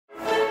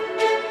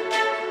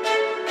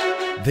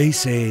They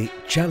say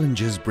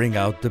challenges bring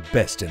out the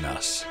best in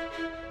us.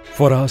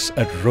 For us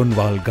at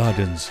Runwal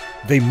Gardens,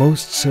 they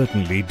most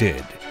certainly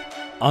did.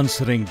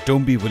 Answering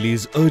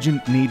Dombivali's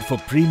urgent need for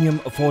premium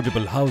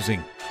affordable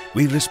housing,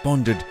 we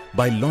responded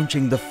by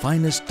launching the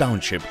finest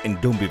township in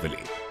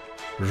Dombivali,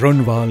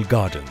 Runwal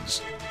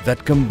Gardens,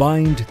 that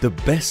combined the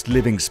best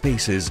living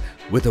spaces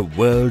with a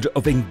world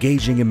of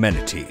engaging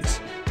amenities.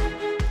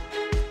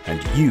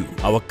 And you,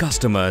 our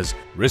customers,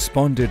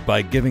 responded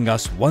by giving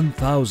us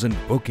 1,000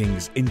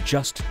 bookings in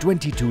just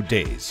 22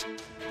 days.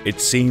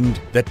 It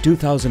seemed that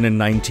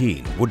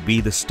 2019 would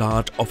be the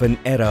start of an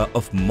era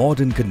of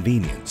modern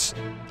convenience.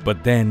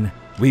 But then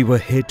we were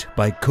hit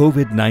by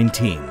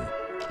COVID-19.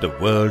 The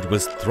world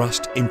was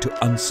thrust into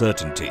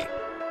uncertainty.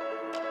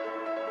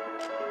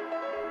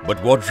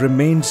 But what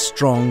remained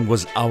strong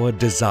was our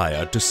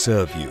desire to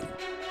serve you.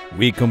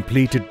 We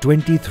completed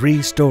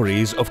 23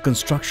 stories of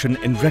construction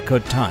in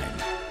record time.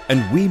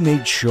 And we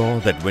made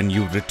sure that when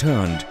you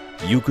returned,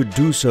 you could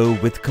do so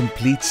with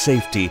complete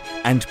safety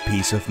and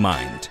peace of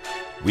mind.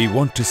 We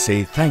want to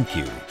say thank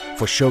you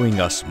for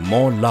showing us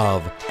more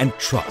love and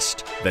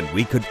trust than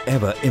we could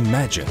ever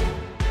imagine.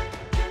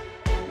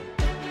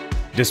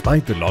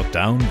 Despite the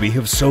lockdown, we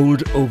have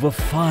sold over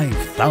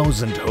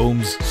 5,000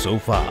 homes so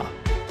far.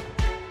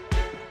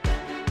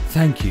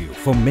 Thank you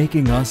for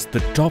making us the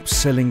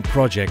top-selling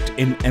project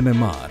in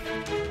MMR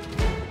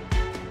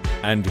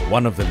and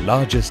one of the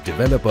largest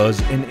developers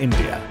in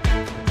India.